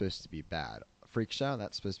 which is supposed to be bad. Freak Show,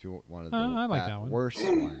 that's supposed to be one of the I like that one. worst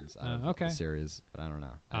ones out of okay. the series, but I don't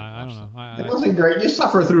know. I don't know. It wasn't great. You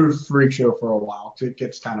suffer through Freak Show for a while. It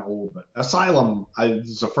gets kind of old. But Asylum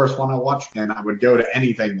is the first one I watched, and I would go to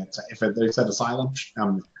anything if they said Asylum.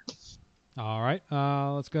 All right.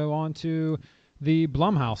 Let's go on to the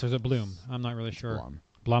Blumhouse. Or is it Bloom? I'm not really sure.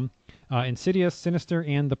 Blum. Insidious, Sinister,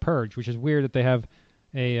 and The Purge, which is weird that they have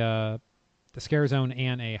the Scare Zone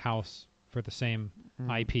and a house for the same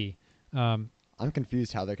IP. I'm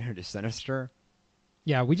confused how they're going to do Sinister.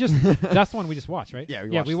 Yeah, that's the one we just watched, right?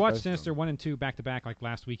 Yeah, we watched both of Sinister them. 1 and 2 back to back like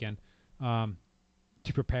last weekend to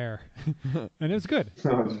prepare, and it was good.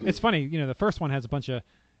 It's funny, the first one has a bunch of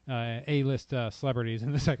A-list celebrities,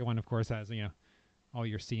 and the second one, of course, has all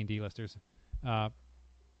your C and D listers.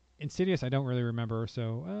 Insidious, I don't really remember,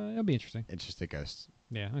 so it'll be interesting. It's just a ghost,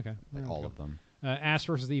 Yeah, okay. like all of them. Ash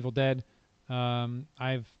versus the Evil Dead. I'm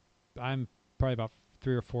probably about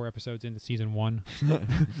 3 or 4 episodes into season 1.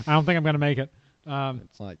 I don't think I'm gonna make it.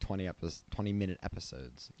 It's like 20-minute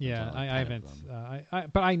episodes. Yeah, There's only I like 10 haven't. of them.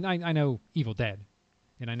 But I know Evil Dead,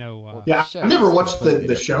 And I know. Yeah, Show I never is watched completely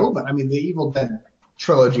the different. show, but I mean the Evil Dead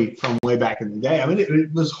trilogy from way back in the day. I mean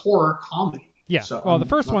it was horror comedy. Yeah. So Well, I'm the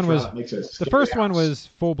first not one sure was how that makes it a the scary first one house. was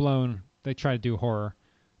full blown. They tried to do horror,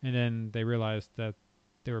 and then they realized that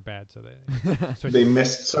they were bad, so they switched. They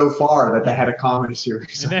missed so far that they had a comedy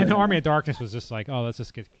series. And then Army of Darkness was just like, oh, let's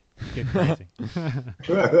just get crazy.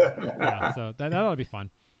 Yeah, so that ought to be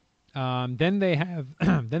fun. Then they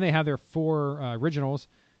have their 4 originals.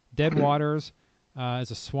 Dead Waters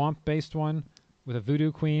is a swamp-based one with a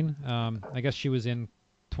voodoo queen. I guess she was in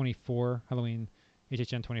 24 Halloween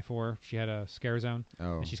HHN 24. She had a scare zone,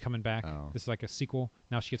 and she's coming back. Oh. This is like a sequel.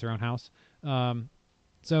 Now she gets her own house.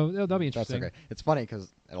 So that'll be interesting. That's okay. It's funny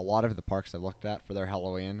because at a lot of the parks I looked at for their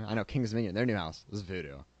Halloween, I know Kings Dominion, their new house was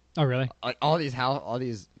voodoo. Oh, really? All these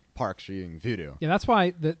parks are using voodoo. Yeah, that's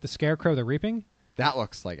why the Scarecrow, the Reaping. That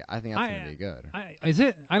looks like I think that's gonna be good. Is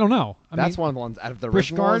it? I don't know. That's one of the ones out of the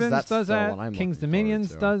Busch originals. Gardens That's does the that. one I'm King's looking forward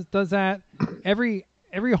Dominions to. does that. Every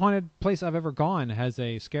haunted place I've ever gone has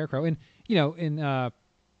a Scarecrow. And in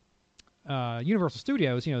Universal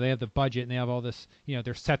Studios, they have the budget and they have all this.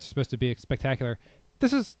 Their sets are supposed to be spectacular.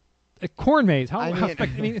 This is a corn maze. I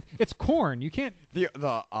mean, it's corn. You can't. Their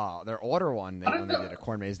older one, when they did a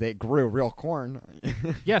corn maze, they grew real corn.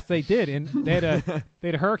 Yes, they did, and they had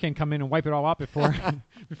a hurricane come in and wipe it all out before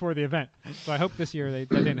the event. So I hope this year that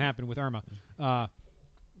didn't happen with Irma. But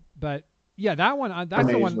yeah, that one. That's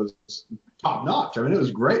the one. Was top notch. I mean, it was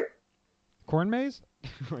great. Corn maze?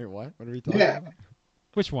 Wait, what? What are we talking about?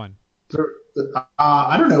 Which one?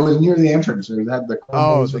 I don't know. It was near the entrance. It had the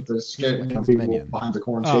corn maze with the King's people Dominion. behind the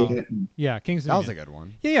corn shaking it. And, Yeah, King's That was Dominion. a good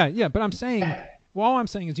one. Yeah. But I'm saying, all I'm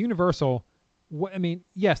saying is Universal. I mean,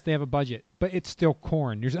 yes, they have a budget, but it's still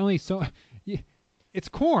corn. There's only so. It's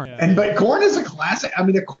corn. But corn is a classic. I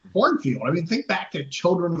mean, a cornfield. I mean, think back to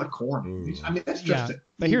Children of the Corn movies. I mean, that's just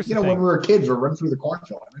but here's the when thing. we were kids, we're running through the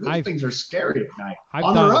cornfield. I mean, those things are scary at night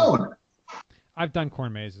on their own. I've done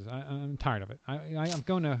corn mazes. I'm tired of it. I'm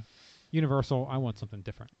going to Universal. I want something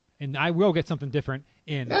different, and I will get something different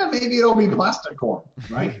in. Yeah, maybe it'll be plastic corn,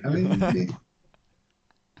 right? I mean,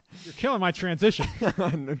 you're killing my transition.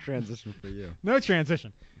 No transition for you. No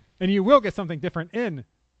transition, and you will get something different in.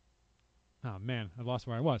 Oh man, I lost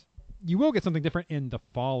where I was. You will get something different in The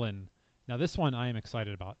Fallen. Now this one I am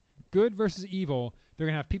excited about. Good versus evil. They're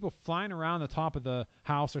gonna have people flying around the top of the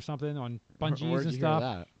house or something on bungees Where'd and you stuff.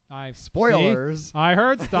 hear that? See? Spoilers. I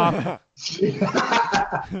heard stuff.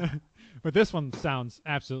 But this one sounds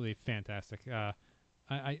absolutely fantastic. Good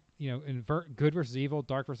versus evil,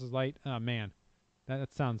 dark versus light. Oh man,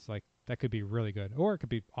 that sounds like that could be really good, or it could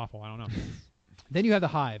be awful. I don't know. Then you have the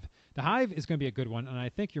Hive. The Hive is going to be a good one, and I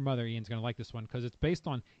think your mother Ian's going to like this one because it's based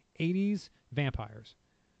on 80s vampires,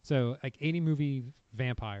 so like 80 movie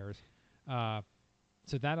vampires.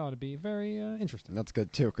 So that ought to be very interesting. That's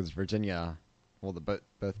good too, because Virginia,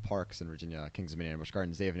 both parks in Virginia, Kings Dominion and Busch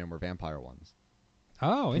Gardens, they have no more vampire ones.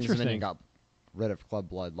 Oh, Kings interesting. Dominion got rid of Club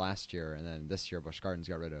Blood last year, and then this year Busch Gardens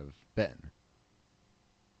got rid of Bitten.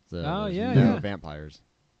 So there's no vampires.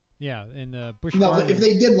 Yeah, in Busch no, Gardens. if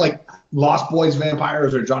they did like Lost Boys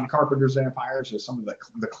vampires or John Carpenter's vampires or some of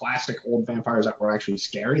the classic old vampires that were actually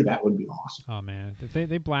scary, that would be awesome. Oh man, if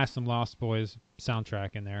they blast some Lost Boys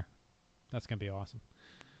soundtrack in there, that's gonna be awesome.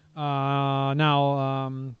 So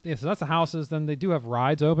that's the houses. Then they do have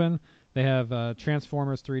rides open. They have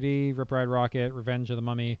Transformers 3D, Rip Ride Rocket, Revenge of the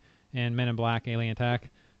Mummy, and Men in Black: Alien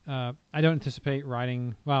Attack. I don't anticipate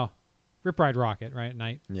riding. Well, Rip Ride Rocket right at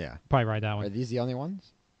night. Yeah. Probably ride that one. Are these the only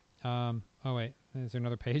ones? Oh wait, is there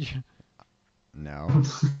another page? No.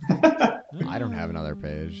 I don't have another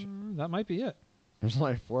page. That might be it. There's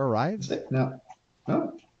only 4 rides? No.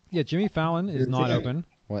 Yeah, Jimmy Fallon is not open.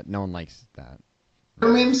 What? No one likes that. No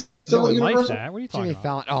one likes that. What are you talking Jimmy about?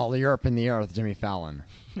 Fallon. Oh, you're up in the air with Jimmy Fallon.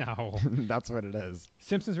 No. That's what it is.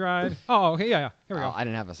 Simpsons ride. Oh, okay, yeah. Here we go. I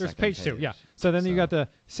didn't have a There's second page 2, yeah. So then you got the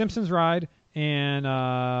Simpsons ride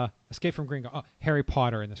and Escape from Gringotts. Oh, Harry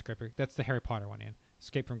Potter in the script. That's the Harry Potter one, Ian.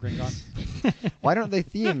 Escape from Gringotts. Why don't they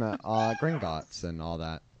theme Gringotts and all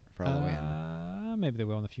that for Halloween? Maybe they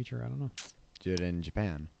will in the future. I don't know. Do it in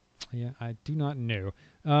Japan. Yeah, I do not know.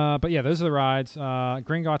 But yeah, those are the rides.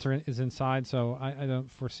 Gringotts is inside, so I don't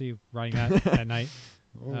foresee riding that at night.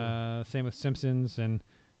 Same with Simpsons and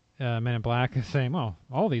Men in Black. Same. Oh,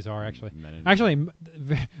 all these are actually. Actually,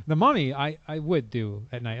 the Mummy I would do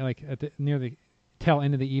at night, like near the tail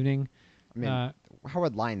end of the evening. I mean, how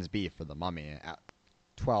would lines be for the Mummy at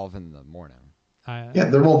 12 in the morning? Yeah,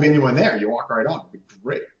 there won't be anyone there. You walk right on. It'd be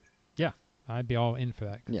great. Yeah, I'd be all in for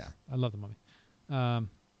that. Yeah. I love the Mummy.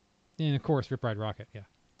 And of course, Rip Ride Rocket. Yeah.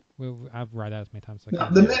 I've ride that as many times as I No,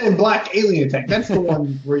 can. the Men in Black alien attack. That's the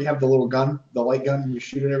one where you have the little gun, the light gun, and you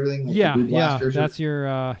shoot at everything. Like Yeah, the blue yeah, blasters. that's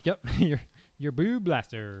your yep, your boo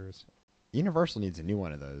blasters. Universal needs a new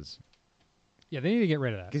one of those. Yeah, they need to get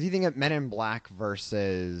rid of that. Because you think of Men in Black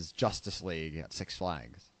versus Justice League at Six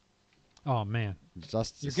Flags. Oh man,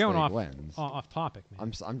 Justice you're going League off wins. off topic,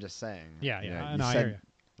 man. I'm just saying. Yeah, you yeah, know, I you know, I hear you.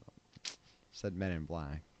 said Men in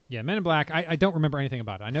Black. Yeah, Men in Black. I don't remember anything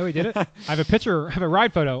about it. I know he did it. I have a picture, I have a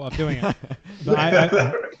ride photo of doing it. But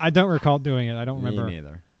I don't recall doing it. I don't remember. Me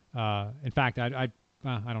neither. In fact, I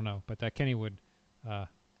don't know, but that Kennywood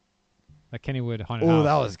haunted house. Oh,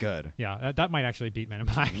 that was good. Yeah, that might actually beat Men in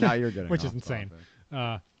Black. Now you're getting which is off insane.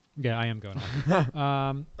 topic. Yeah, I am going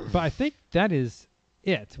on. But I think that is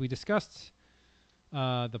it. We discussed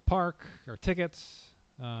the park, or tickets.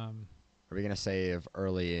 Are we gonna save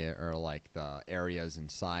early or like the areas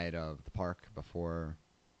inside of the park before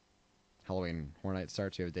Halloween Horror Night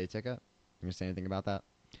starts? You have a day ticket. You gonna say anything about that?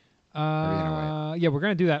 Are we gonna Yeah, we're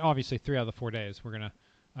gonna do that. Obviously, 3 out of the 4 days we're gonna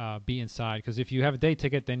be inside, because if you have a day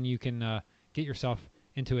ticket, then you can get yourself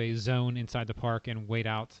into a zone inside the park and wait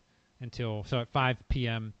out until at 5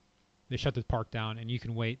 p.m. they shut the park down, and you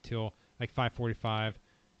can wait till like 5:45,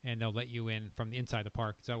 and they'll let you in from the inside the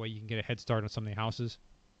park. So that way you can get a head start on some of the houses.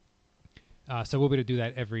 So we'll be able to do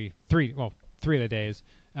that every 3 of the days.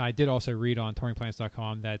 I did also read on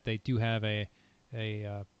touringplans.com that they do have an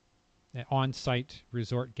on-site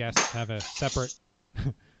resort guests have a separate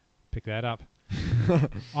pick that up.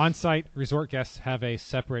 On-site resort guests have a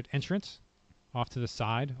separate entrance off to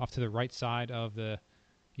the right side of the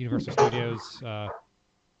Universal Studios I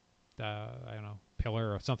don't know,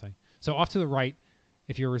 pillar or something. So off to the right,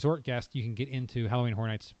 if you're a resort guest, you can get into Halloween Horror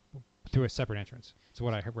Nights through a separate entrance. That's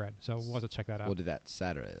what I have read. So we'll have to check that out. We'll do that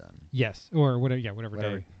Saturday then. Yes, or whatever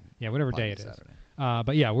day. Yeah, whatever day it is. Saturday.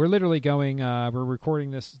 But yeah, we're literally going. We're recording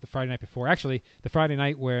this the Friday night before. Actually, the Friday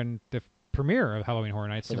night when the premiere of Halloween Horror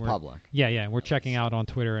Nights. For the public. Yeah, yeah. We're checking out on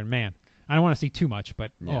Twitter, and man, I don't want to see too much,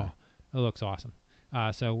 but Yeah. it looks awesome.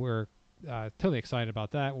 So we're totally excited about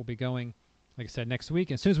that. We'll be going, like I said, next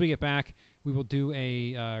week. As soon as we get back, we will do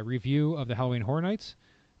a review of the Halloween Horror Nights,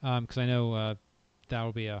 because I know that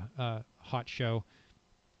will be a hot show.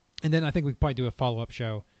 And then I think we probably do a follow-up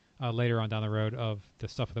show later on down the road of the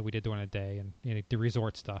stuff that we did during the day and the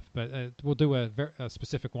resort stuff. But we'll do a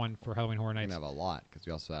specific one for Halloween Horror We're Nights. gonna have a lot because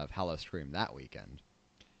we also have Hallow Scream that weekend.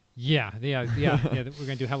 Yeah. We're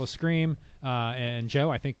gonna do Hello Scream, and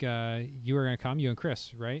Joe, I think you are gonna come. You and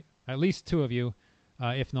Chris, right? At least 2 of you,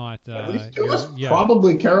 if not. At least 2 of us. Yeah.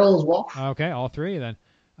 Probably Carol as well. Okay, all 3 then.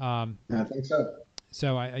 I think so.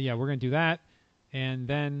 So we're gonna do that, and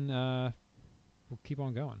then we'll keep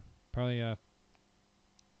on going. Probably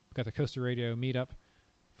got the Coaster Radio meetup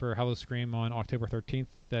for Hello Scream on October 13th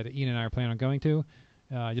that Ian and I are planning on going to.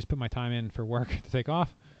 I just put my time in for work to take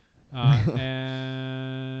off.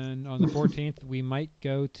 And on the 14th, we might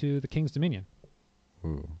go to the King's Dominion.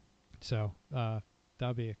 Ooh. So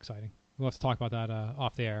that'll be exciting. We'll have to talk about that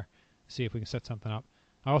off the air, see if we can set something up.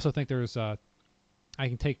 I also think there's I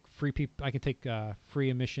can take free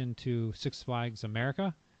admission to Six Flags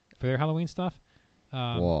America for their Halloween stuff.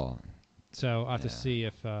 Whoa. So I'll have to see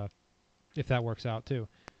if that works out too.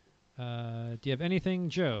 Do you have anything,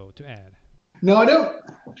 Joe, to add? No, I don't.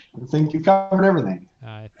 I think you covered everything.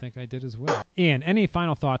 I think I did as well. Ian, any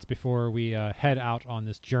final thoughts before we head out on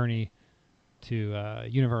this journey to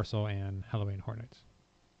Universal and Halloween Horror Nights?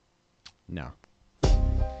 No.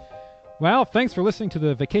 Well, thanks for listening to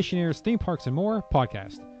the Vacationeers Theme Parks and More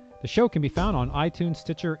podcast. The show can be found on iTunes,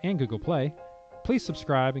 Stitcher, and Google Play. Please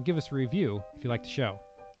subscribe and give us a review if you like the show.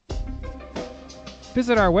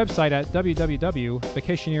 Visit our website at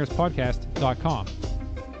www.vacationeerspodcast.com.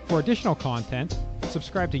 For additional content,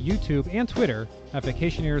 subscribe to YouTube and Twitter at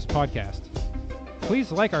Vacationeers Podcast. Please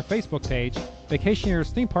like our Facebook page,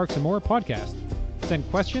 Vacationeers Theme Parks and More Podcast. Send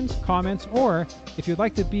questions, comments, or if you'd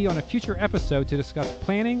like to be on a future episode to discuss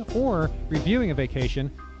planning or reviewing a vacation,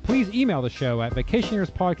 please email the show at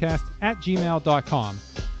vacationeerspodcast@gmail.com.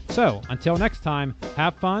 So, until next time,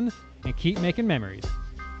 have fun and keep making memories.